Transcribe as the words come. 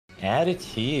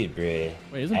Attitude, bro. Wait,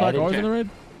 isn't Black always in the raid?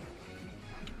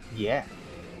 Yeah.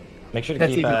 Make sure to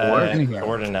That's keep even worse.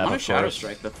 Gordon I up, want to of Shadow course.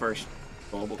 Strike the first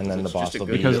global, And then the boss will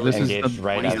be because this is engaged the,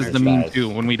 right this after is the it meme dies. too.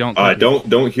 When we don't.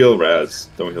 Don't heal Raz.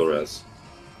 Don't heal Raz.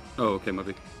 Oh, okay,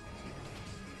 maybe.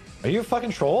 Are you a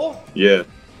fucking troll? Yeah.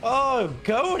 Oh,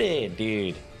 goated,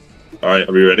 dude. All right,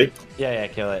 are we ready? Yeah,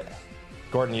 kill it.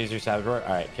 Gordon, use your Saboteur.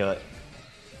 All right, kill it.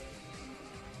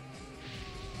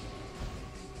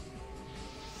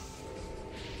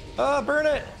 Oh, burn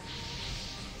it.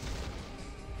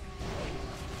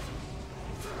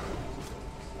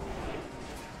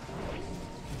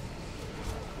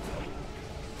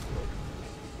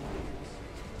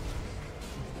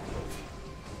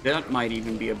 That might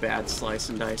even be a bad slice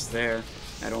and dice there,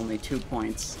 at only 2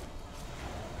 points.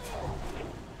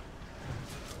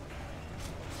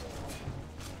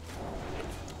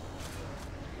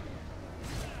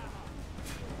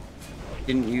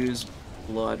 Didn't use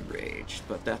Blood Rage,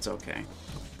 but that's okay.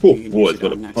 Oh, You can boy, use it's it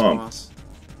got on a next pump. boss.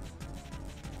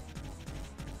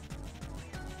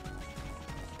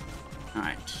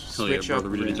 Alright, Hell yeah, switch brother,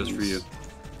 up we did it just for you. runes.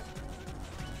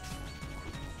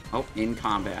 Oh, in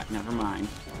combat, never mind.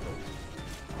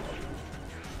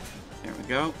 There we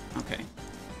go, okay.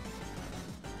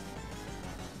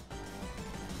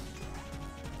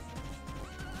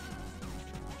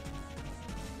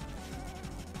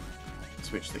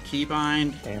 Switch the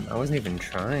keybind. Damn, I wasn't even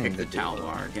trying. Pick the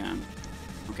Talvar again.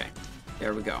 Okay,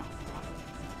 there we go.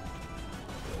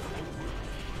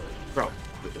 Bro,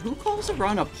 who calls a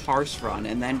run a Parse run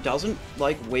and then doesn't,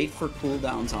 like, wait for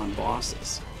cooldowns on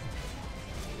bosses?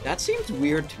 That seems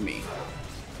weird to me.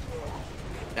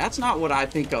 That's not what I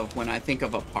think of when I think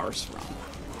of a Parse run.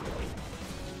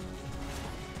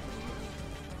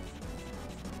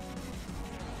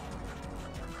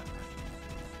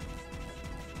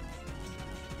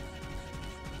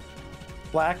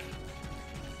 Black,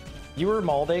 you were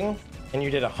molding and you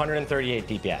did 138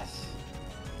 DPS.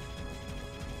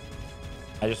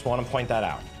 I just want to point that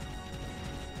out.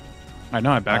 I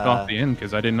know, I back off the end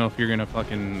because I didn't know if you're gonna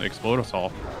fucking explode us all.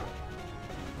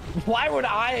 Why would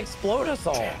I explode us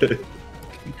all?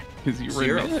 Because you were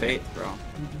Zero in it. faith, bro.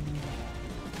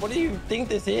 What do you think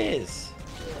this is?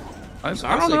 I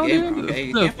Sorry, don't know, game, dude. okay,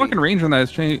 you The can't fucking be- range on that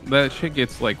shit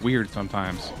gets like weird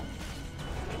sometimes.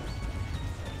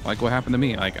 Like what happened to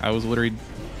me. Like I was literally.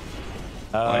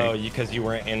 Oh, because you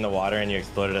weren't in the water and you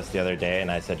exploded us the other day,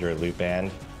 and I said you're a loot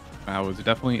band. I was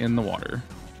definitely in the water.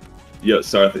 Yeah,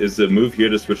 Sarthe, is the move here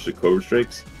to switch to Cobra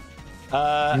Strikes?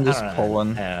 I'm just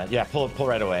pulling. Yeah, pull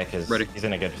right away because Ready. he's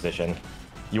in a good position.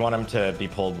 You want him to be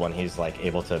pulled when he's like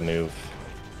able to move.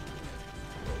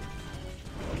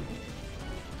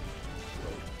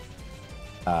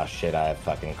 Ah, shit! I have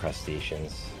fucking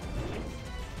crustaceans.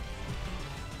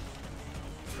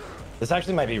 This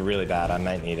actually might be really bad. I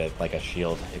might need like a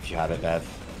shield if you have it, Bev.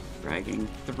 Dragging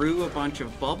through a bunch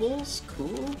of bubbles.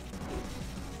 Cool.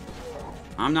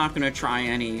 I'm not gonna try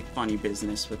any funny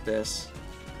business with this.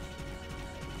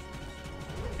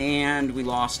 And we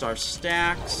lost our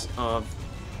stacks of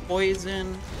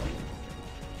poison.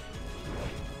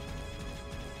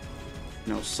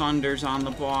 No Sunders on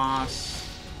the boss.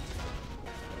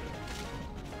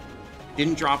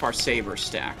 Didn't drop our Saber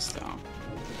stacks, though.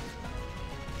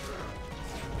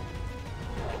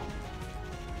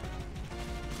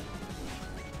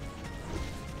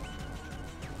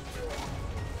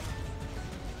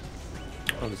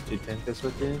 I'll just do tank this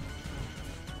with you.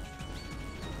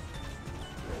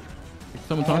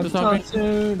 Someone talk to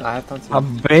something? I have tons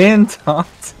I've been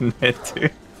taunting it,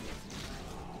 dude.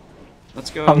 Let's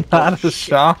go. I'm not Oh, a shit.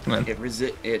 shaman.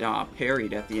 It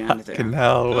parried at the end there. Fucking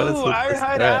hell, what is Ooh, with this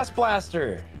Ironhide threat? Ass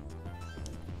Blaster.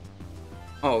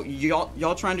 Oh,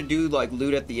 y'all trying to do like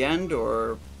loot at the end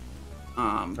or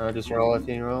just roll if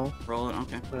you roll. roll it?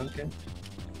 Okay. Okay.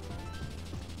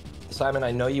 Simon,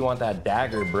 I know you want that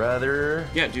dagger, brother.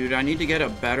 Yeah, dude, I need to get a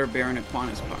better Baron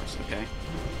Aquanis Parse, okay?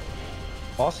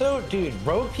 Also, dude,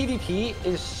 Rogue PvP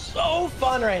is so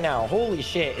fun right now. Holy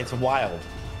shit, it's wild.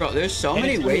 Bro, there's so And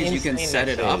many it's gonna be ways you can insane set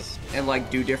next it up phase. and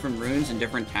like do different runes and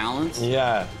different talents.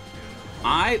 Yeah.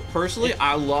 I personally,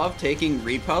 I love taking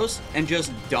reposts and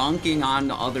just dunking on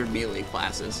the other melee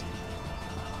classes.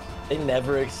 They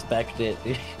never expect it.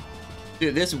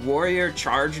 Dude, this warrior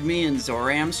charged me in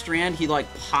Zoram Strand. He like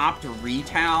popped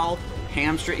Retal,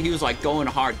 hamstring. He was like going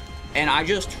hard. And I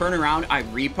just turn around, I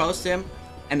repost him,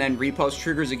 and then repost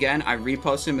triggers again. I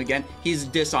repost him again. He's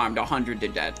disarmed 100 to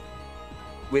dead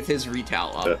with his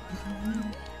Retal up.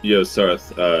 Yo,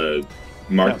 Sarthe,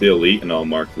 mark the elite and I'll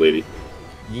mark the lady.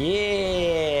 Possible for the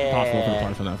Yeah.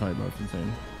 Parse on that fight, bro. It's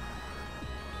insane.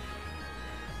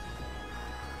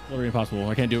 Literally impossible.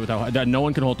 I can't do it without. No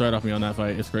one can hold threat off me on that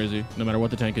fight. It's crazy. No matter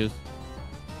what the tank is.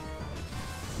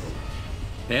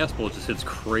 Chaos Bolt just hits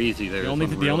crazy there.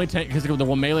 The only tank, because the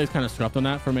one melee is kind of scuffed on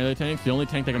that for melee tanks. The only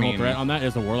tank that can hold threat on that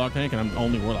is the Warlock tank, and I'm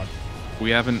only Warlock. We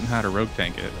haven't had a rogue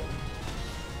tank yet.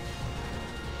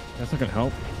 That's not gonna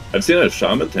help. I've seen a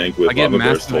shaman tank with lava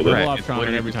burst. I pull off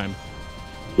shaman every time.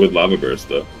 With lava burst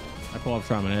though. I pull off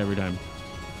shaman every time.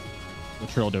 The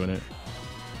Trill doing it.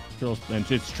 Trill's, and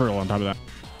it's Trill on top of that.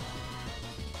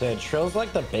 Dude, Trill's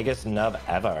like the biggest nub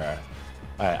ever.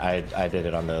 I did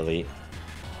it on the elite.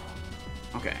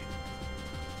 Okay.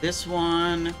 This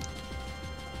one.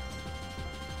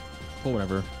 Pull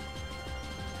whatever.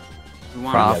 We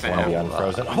want to be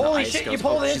unfrozen. Holy shit! You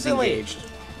pulled instantly.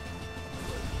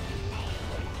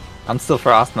 I'm still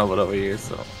frost mode over here,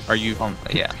 so. Are you?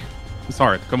 Yeah.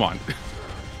 Sorry, come on.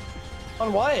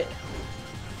 On what?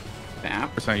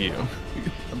 Bap. It's not you.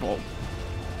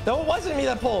 No, it wasn't me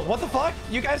that pulled. What the fuck?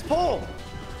 You guys pulled.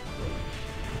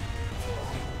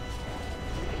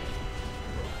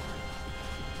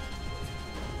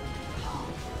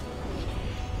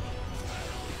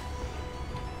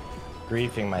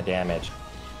 Griefing my damage.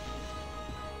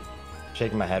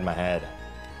 Shaking my head.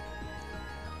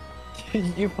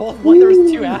 You pulled one, there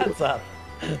was 2 ads up.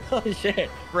 Holy shit.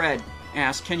 Fred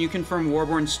asked, can you confirm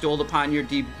Warborn stole upon your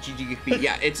DGGP?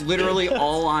 Yeah, it's literally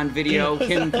all on video.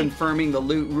 Him confirming the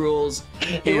loot rules.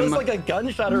 Him it was like a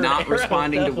gunshot or not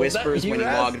responding to whispers when he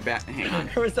logged back. Hang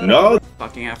on. No.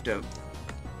 Fucking have to.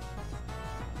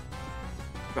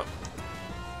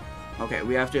 Okay,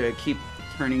 we have to keep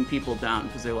turning people down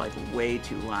because they're like way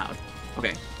too loud.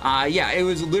 Okay. Yeah, it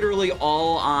was literally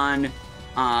all on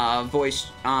voice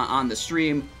on the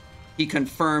stream. He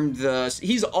confirmed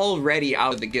he's already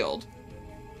out of the guild.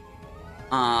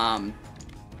 I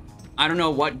don't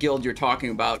know what guild you're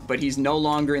talking about, but he's no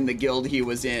longer in the guild he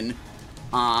was in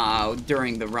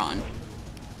during the run.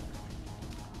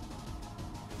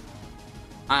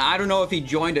 I don't know if he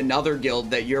joined another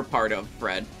guild that you're part of,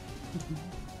 Fred.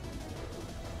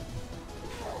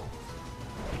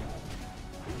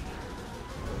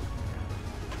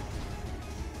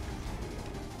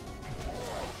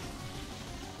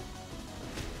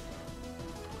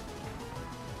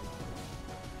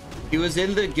 He was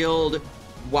in the guild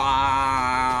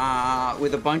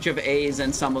with a bunch of A's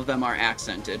and some of them are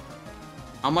accented.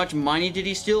 How much money did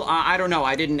he steal? I don't know.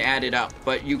 I didn't add it up,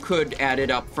 but you could add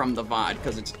it up from the VOD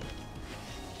because it's...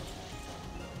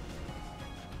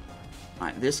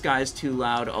 Alright, this guy's too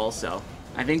loud also.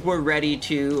 I think we're ready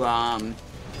to...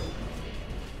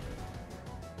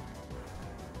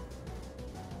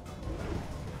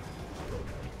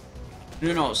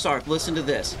 No, Sarthe, listen to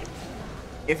this.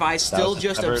 If I still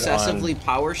just obsessively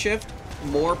power shift,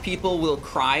 more people will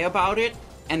cry about it,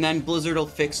 and then Blizzard will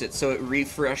fix it so it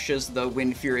refreshes the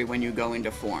Wind Fury when you go into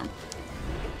form.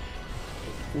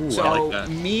 Ooh, so I like that.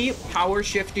 Me power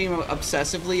shifting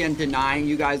obsessively and denying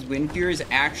you guys Wind Fury is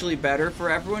actually better for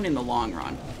everyone in the long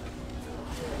run.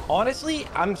 Honestly,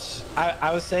 I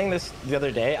was saying this the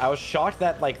other day. I was shocked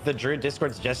that like the Druid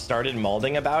Discords just started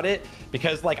molding about it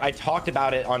because like I talked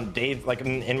about it on Dave like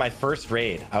in my first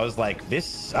raid. I was like, this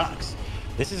sucks.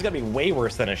 This is gonna be way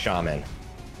worse than a shaman.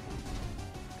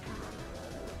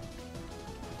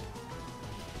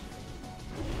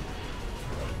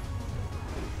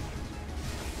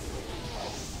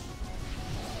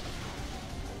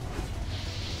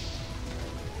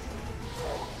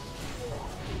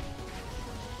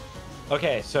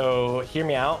 Okay, so hear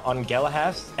me out. On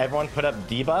Gelihast, everyone put up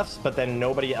debuffs, but then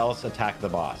nobody else attacked the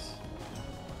boss.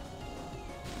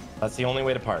 That's the only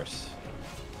way to parse.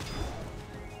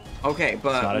 Okay,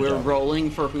 but we're rolling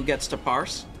for who gets to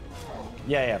parse?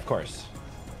 Yeah, of course.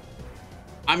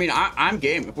 I mean, I'm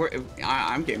game.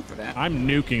 I'm game for that. I'm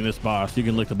nuking this boss. You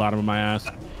can lick the bottom of my ass.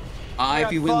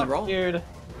 If you win the roll. Dude.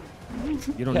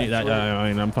 You don't need that. I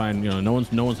mean, I'm fine. You know, no one's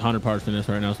 100 parts in this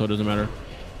right now, so it doesn't matter.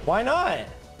 Why not?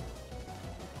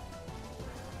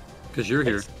 Because you're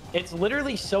here. It's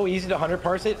literally so easy to 100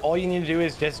 parse it. All you need to do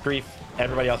is just grief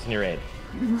everybody else in your raid.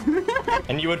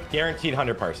 And you would guaranteed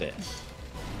 100 parse it.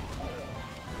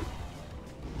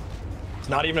 It's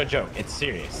not even a joke. It's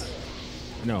serious.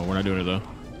 No, we're not doing it though.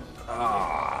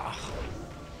 I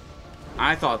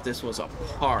thought this was a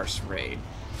parse raid.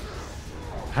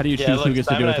 How do you choose who gets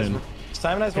to do it then?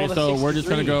 Simon has rolled a so 63. we're just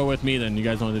gonna go with me then. You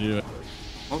guys wanted to do it.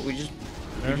 Well, we just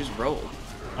rolled.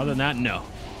 Other than that, no.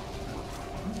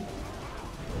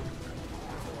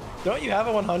 Don't you have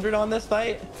a 100 on this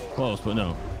fight? Close, but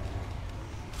no.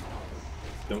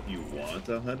 Don't you want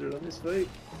 100 on this fight?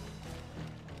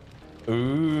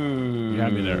 Ooh. You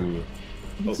have me there.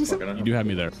 Oh, fuck, I don't You do have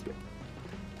me there.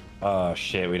 Oh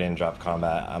shit, we didn't drop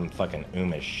combat. I'm fucking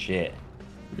as shit.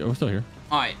 Yeah, we're still here.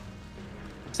 Alright.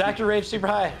 Sector rage super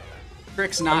high.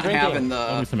 Crix not having the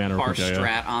Parse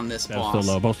strat on this That's boss.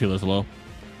 still low. Both healers are low.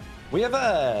 We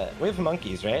have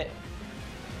monkeys, right?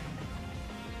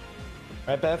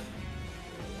 Right, Bev?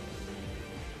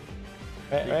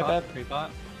 Right, Bev?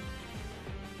 Pre-bot.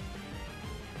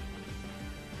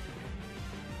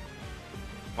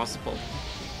 Possible.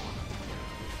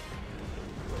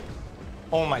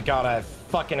 Oh my god, I have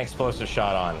fucking explosive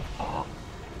shot on.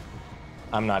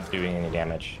 I'm not doing any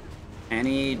damage.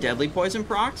 Any deadly poison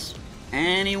procs?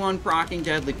 Anyone procking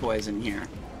deadly poison here?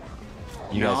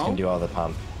 You guys can do all the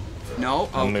pump. No?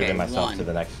 Okay, I'm moving myself to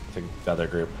the other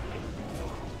group.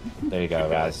 There you go,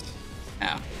 guys.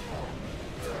 Yeah.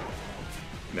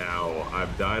 Now,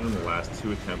 I've died on the last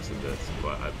 2 attempts of this,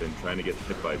 but I've been trying to get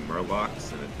hit by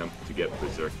Murlocs and attempt to get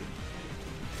Berserker.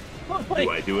 Do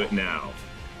I do it now?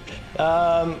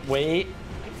 Wait.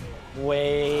 Just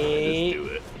do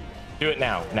it. Do it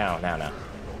now. Now.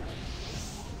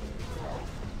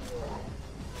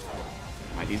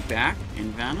 Alright, he's back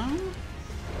in Venom.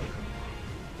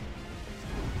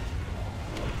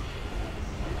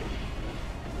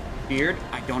 Beard,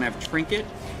 I don't have Trinket.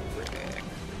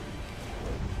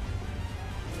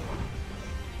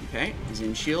 Okay, he's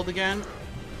in shield again.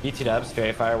 ET Dubs,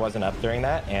 Fairy Fire wasn't up during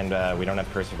that, and we don't have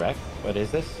Curse of Wreck. What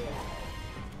is this?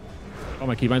 Oh,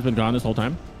 my keybind's been gone this whole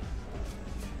time.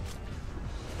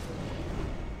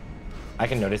 I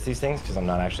can notice these things because I'm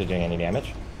not actually doing any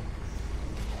damage.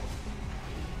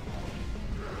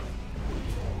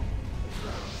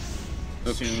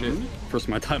 Oh shit. First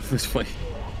my time for this fight.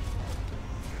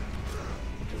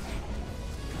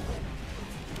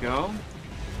 Go.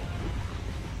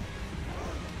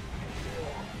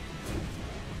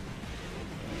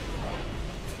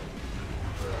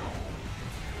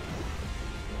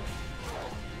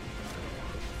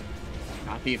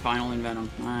 Copy final in Venom.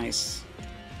 Nice.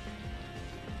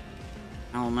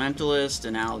 Elementalist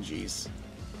and Algaes.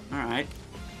 Alright.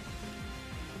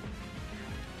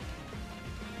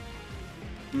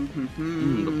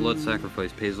 The blood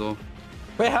sacrifice pays off.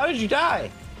 Wait, how did you die?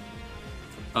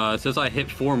 It says I hit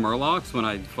 4 Murlocs when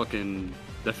I fucking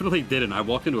definitely didn't. I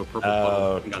walked into a purple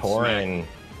puddle and got smacked.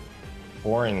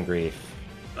 Tauren grief.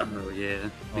 Oh yeah.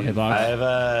 Oh, hitbox.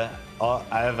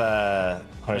 I have a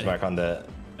punish mark on the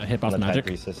hitbox magic.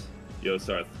 Yo,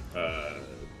 Sarthe, do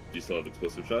you still have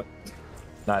explosive shot?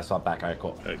 No, I swapped back. Alright,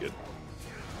 cool. Alright, good.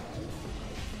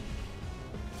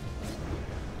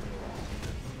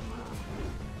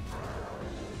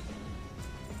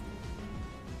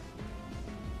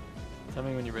 Tell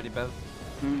me when you're ready, Bev.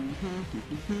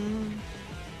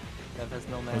 Bev has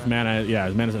no mana. His mana, yeah,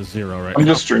 his mana's at 0 right now. I'm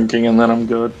just drinking and then I'm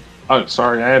good. Oh,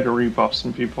 sorry, I had to rebuff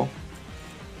some people.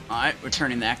 Alright, we're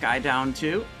turning that guy down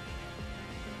to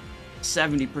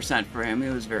 70% for him. He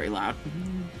was very loud.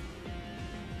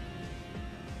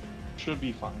 Should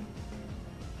be fine.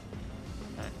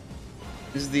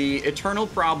 This is the eternal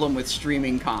problem with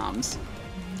streaming comms.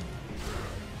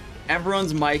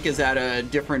 Everyone's mic is at a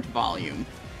different volume.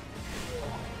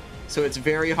 So it's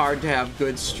very hard to have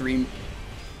good stream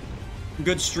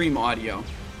audio.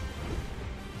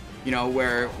 You know,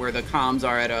 where the comms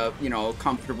are at a, you know,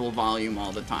 comfortable volume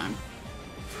all the time.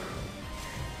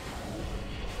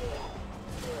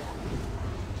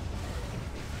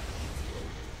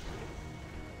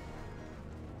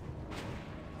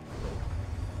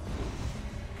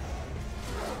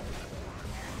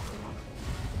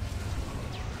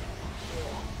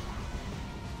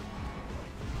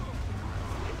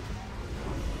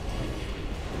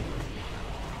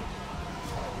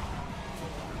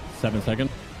 Seven seconds.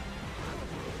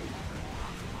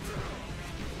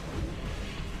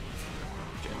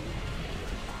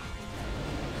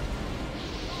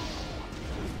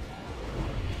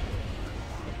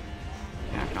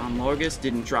 Back on Lorgus,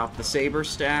 didn't drop the saber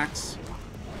stacks.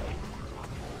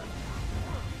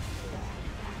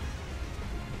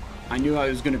 I knew I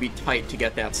was going to be tight to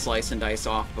get that slice and dice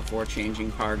off before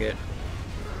changing target.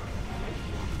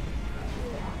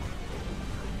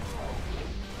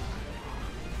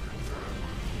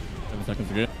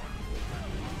 Seconds are good.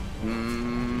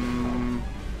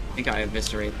 I think I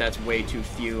eviscerate. That's way too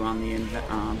few on the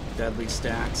deadly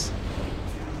stacks.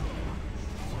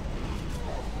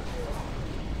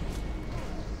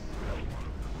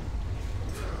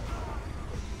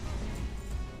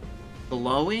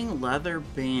 Glowing leather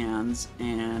bands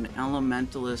and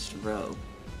elementalist robe.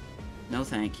 No,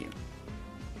 thank you.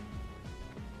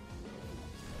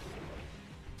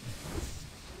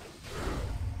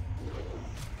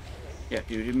 Yeah,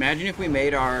 dude, imagine if we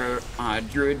made our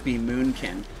druid be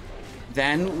Moonkin.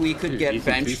 Then we could get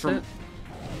benched from...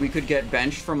 We could get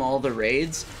benched from all the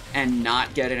raids and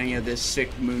not get any of this sick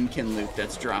Moonkin loot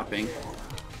that's dropping.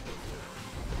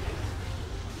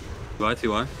 Why,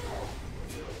 TY?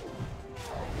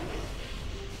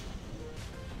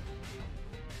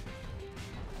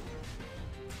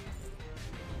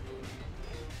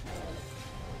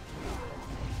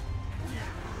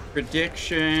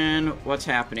 Prediction, what's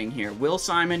happening here? Will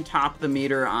Simon top the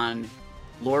meter on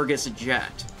Lorgus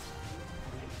Jett?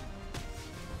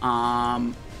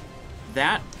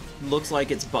 That looks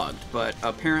like it's bugged, but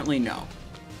apparently no.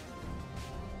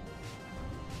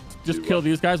 Just kill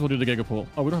these guys, we'll do the Giga Pool.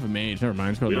 Oh, we don't have a mage, never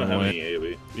mind. Let's go We the don't normal have way. any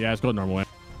AoE. Yeah, let's go the normal way.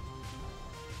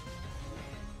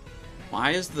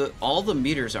 Why is all the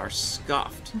meters are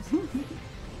scuffed?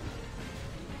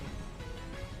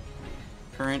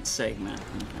 Current segment.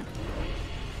 Okay.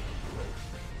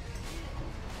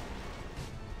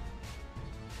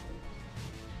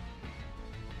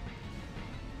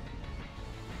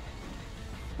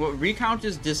 Well, recount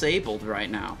is disabled right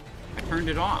now. I turned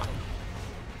it off.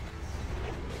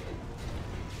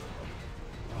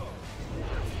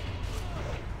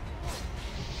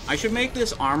 I should make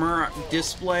this armor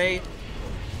display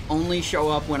only show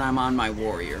up when I'm on my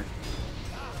warrior.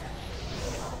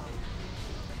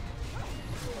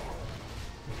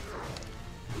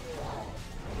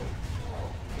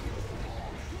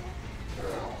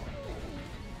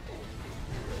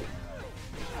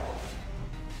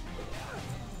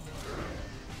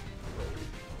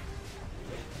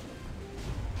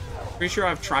 Pretty sure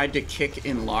I've tried to kick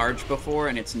enlarge before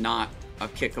and it's not a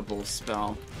kickable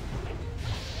spell.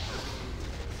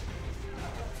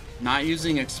 Not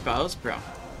using expose? Bro.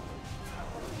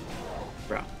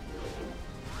 Bro.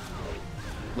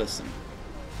 Listen.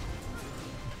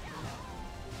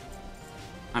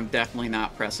 I'm definitely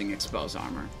not pressing expose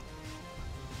armor.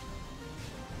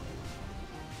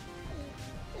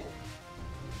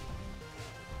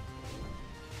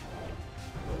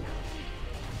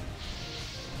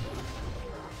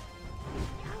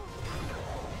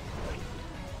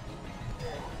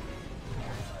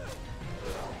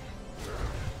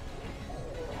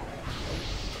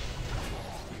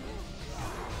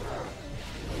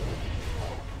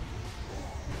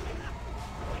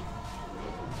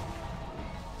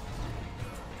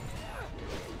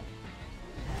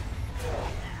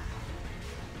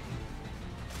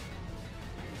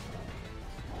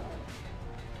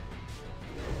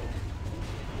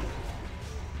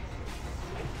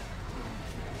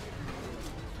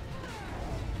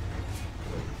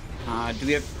 Do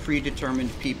we have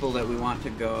predetermined people that we want to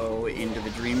go into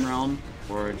the Dream Realm,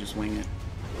 or just wing it?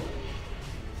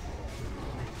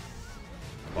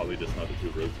 Probably just not the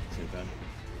two roads at the same time.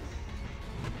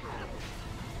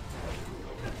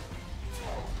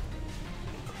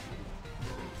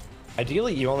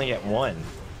 Ideally, you only get one.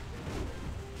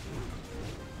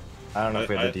 I don't know if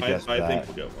we have the DPS for that. I think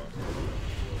we'll get one.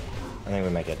 I think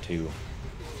we might get two.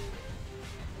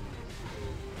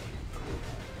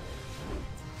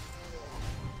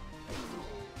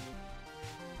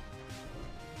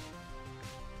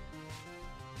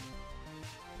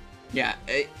 Yeah,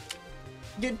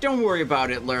 don't worry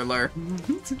about it, Lurler.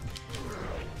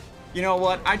 You know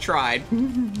what? I tried.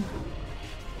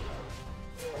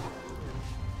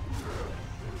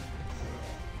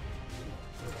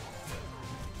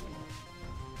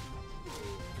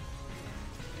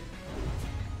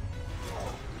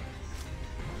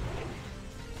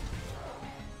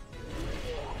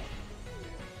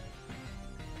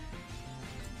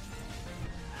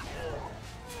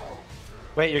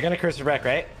 Wait, you're gonna curse the wreck,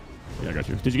 right? Yeah, I got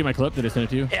you. Did you get my clip? Did I send it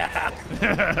to you? Yeah.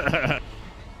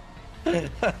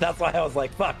 That's why I was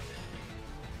like, fuck.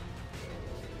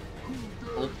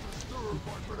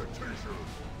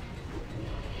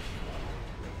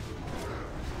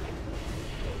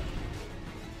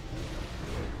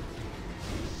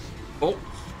 Oh,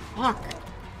 fuck.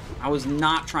 I was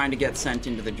not trying to get sent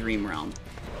into the Dream Realm.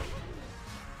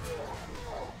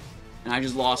 And I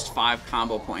just lost 5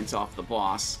 combo points off the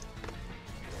boss.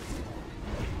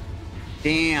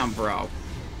 Damn, bro.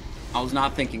 I was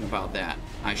not thinking about that.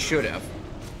 I should have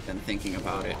been thinking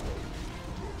about it.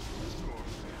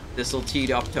 This'll teed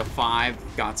up to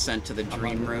 5. Got sent to the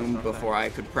Dream Room before I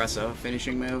could press a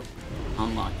finishing move.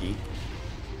 Unlucky.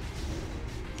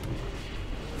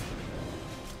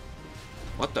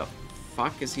 What the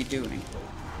fuck is he doing?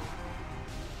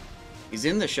 He's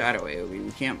in the shadow AoE.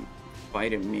 We can't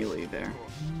fight him melee there.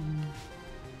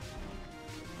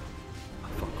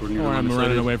 Or I'm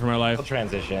running away from my life. I'll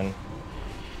transition.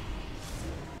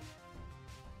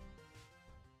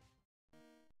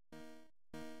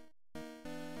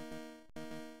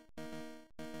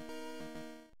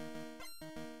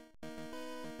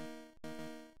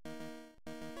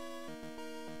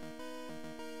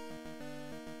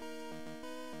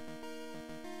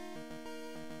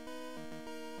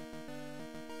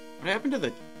 What happened to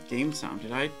the game sound?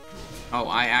 Did I? Oh,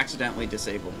 I accidentally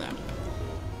disabled them.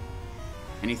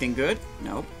 Anything good?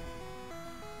 Nope.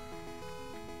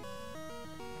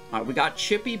 We got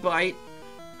Chippy Bite.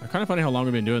 Kind of funny how long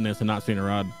we've been doing this and not seeing a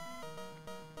rod.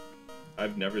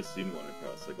 I've never seen one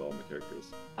across like all my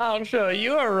characters. I'll show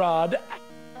you a rod.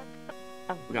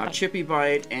 We got Chippy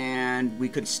Bite, and we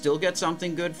could still get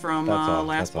something good from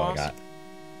last boss. That's all I got.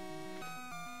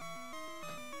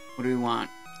 What do we want?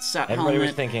 Set Everybody helmet,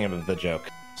 was thinking of the joke.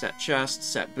 set chest,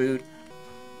 set boot.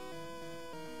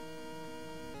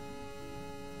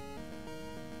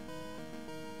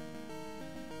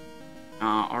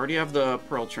 Already have the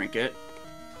pearl trinket.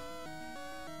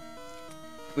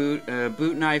 Boot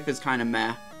knife is kind of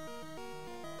meh.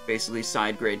 Basically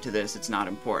side grade to this. It's not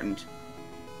important.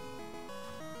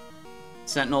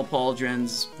 Sentinel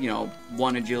pauldrons, you know,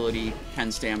 1 agility,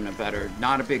 10 stamina better.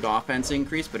 Not a big offense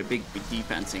increase, but a big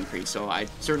defense increase. So I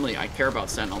care about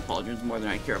Sentinel pauldrons more than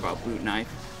I care about boot knife,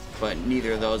 but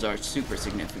neither of those are super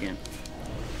significant.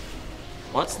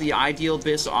 What's the ideal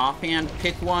BIS offhand?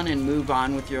 Pick one and move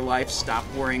on with your life. Stop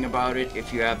worrying about it.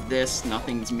 If you have this,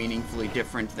 nothing's meaningfully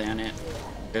different than it.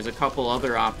 There's a couple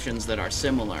other options that are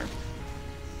similar.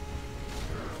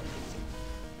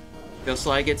 Just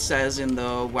like it says in the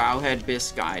Wowhead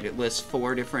BIS guide, it lists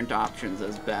 4 different options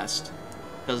as best,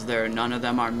 because none of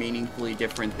them are meaningfully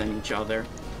different than each other.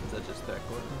 Is that just that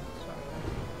Gordon?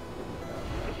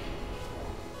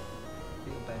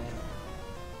 Feel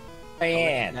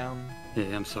bad. Man.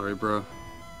 Yeah, I'm sorry, bro.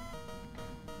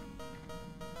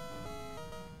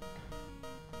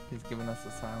 He's giving us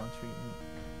a silent treatment.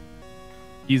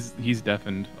 He's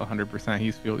deafened 100%.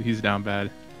 He's down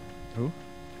bad. Who?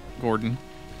 Gordon.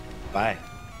 Bye.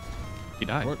 He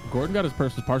died. Gordon got his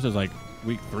Parses like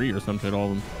week 3 or some shit.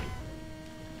 All of them.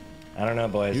 I don't know,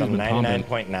 boys. I'm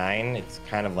 99.9. It's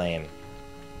kind of lame.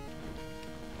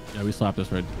 Yeah, we slapped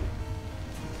this raid.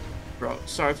 Bro,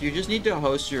 Sarthe, you just need to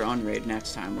host your own raid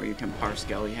next time where you can parse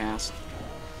Gelihast.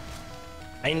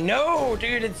 I know,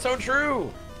 dude. It's so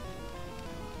true.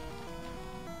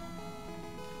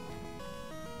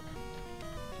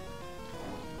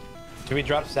 Do we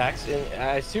drop sacks?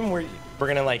 I assume we're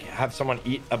gonna like have someone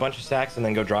eat a bunch of sacks and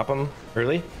then go drop them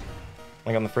early,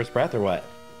 like on the first breath, or what?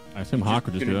 I assume Hawk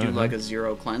would just do that. Gonna do like a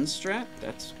 0 cleanse strat?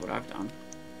 That's what I've done.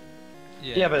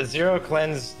 Yeah, but 0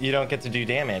 cleanse, you don't get to do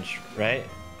damage, right?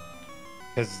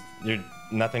 Because you're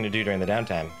nothing to do during the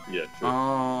downtime. Yeah, true.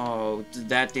 Oh,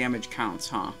 that damage counts,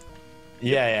 huh?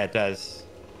 Yeah, it does.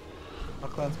 I'll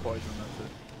cleanse poison, that's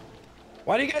it.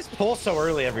 Why do you guys pull so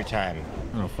early every time?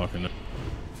 I don't fucking know.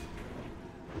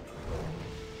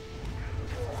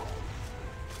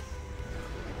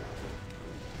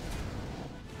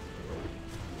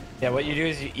 Yeah, what you do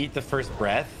is you eat the first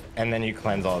breath, and then you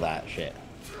cleanse all that shit.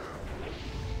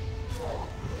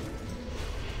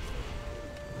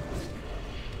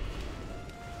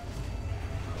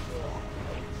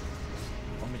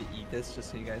 Want me to eat this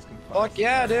just so you guys can Fuck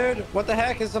yeah, dude. What the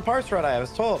heck is the parse rod I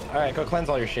was told? All right, go cleanse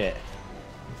all your shit.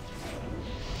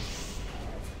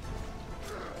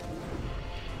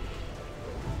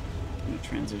 Gonna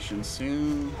transition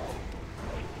soon.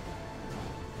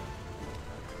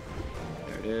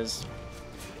 There it is.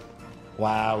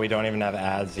 Wow, we don't even have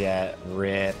ads yet.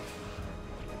 Rip.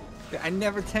 I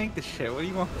never tanked the shit. What do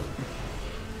you want?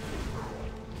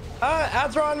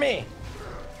 Ads are on me.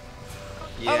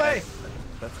 Yeah, Okay.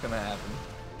 that's gonna happen.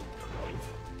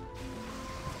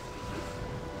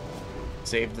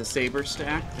 Save the saber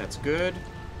stack. That's good.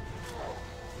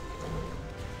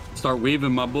 Start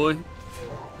weaving, my boy. Well,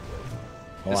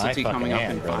 This will I be fucking coming up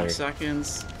am, in brother. 5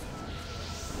 seconds.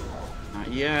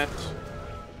 Not yet.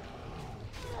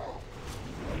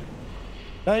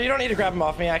 No, you don't need to grab them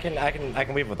off me. I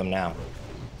can weave with them now.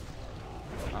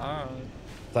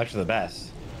 It's actually the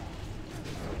best.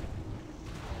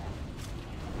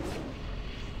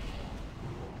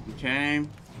 Okay.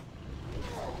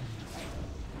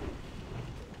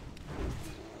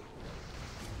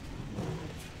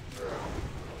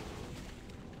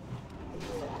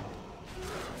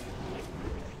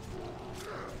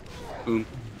 Boom.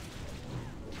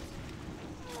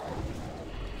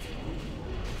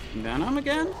 Venom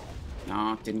again?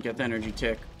 No, didn't get the energy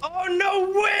tick. Oh,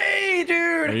 no way, dude!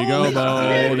 There you go,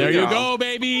 Bo. There you go,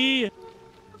 baby.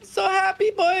 So happy,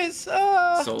 boys.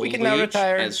 So we can now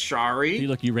retire. as Shari. See,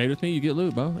 look, you raid with me, you get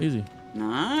loot, Bo. Easy.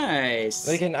 Nice.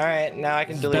 We can. All right, now I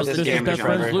can delete this game. Best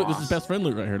friend loot. This is best friend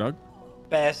loot right here, dog.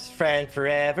 Best friend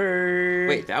forever.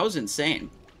 Wait, that was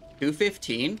insane.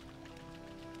 215.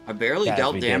 I barely Guys,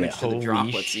 dealt we did damage it. to the Holy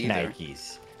droplets either.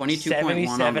 shnikes. 22.1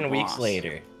 on 77 the weeks boss.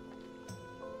 later.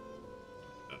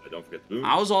 Don't forget the boom.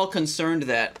 I was all concerned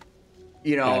that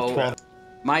you know, Yeah,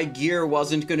 my gear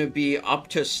wasn't going to be up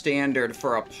to standard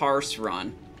for a Parse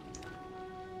run.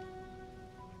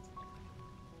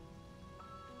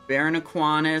 Baron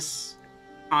Aquanis,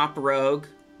 Top Rogue,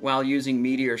 while using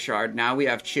Meteor Shard. Now we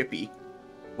have Chippy.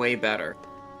 Way better.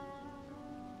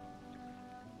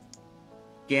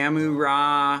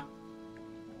 Ghamoo-ra,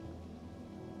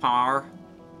 Parse.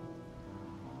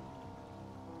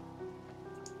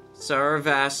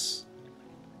 Sarevess,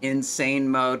 Insane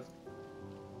Mode.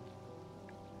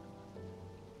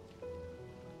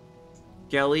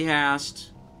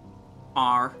 Gelihast,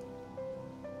 Parse.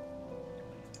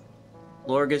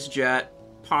 Lorgus, Jett,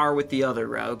 Parse with the other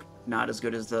rogue. Not as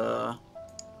good as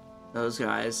those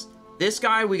guys. This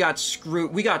guy, we got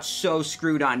screwed. We got so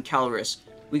screwed on Kelris.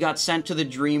 We got sent to the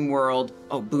dream world.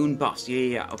 Oh, boon buffs.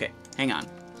 Yeah. Okay, hang on.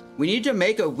 We need to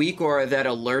make a weak aura that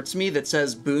alerts me that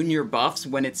says boon your buffs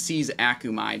when it sees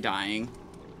Akumai dying.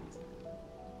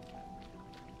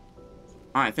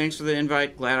 Alright, thanks for the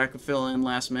invite. Glad I could fill in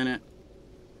last minute.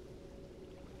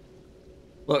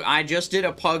 Look, I just did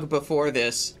a pug before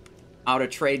this out of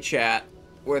trade chat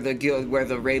where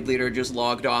the raid leader just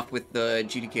logged off with the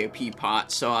GDKP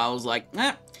pot, so I was like,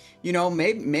 you know,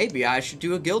 maybe I should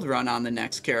do a guild run on the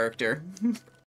next character.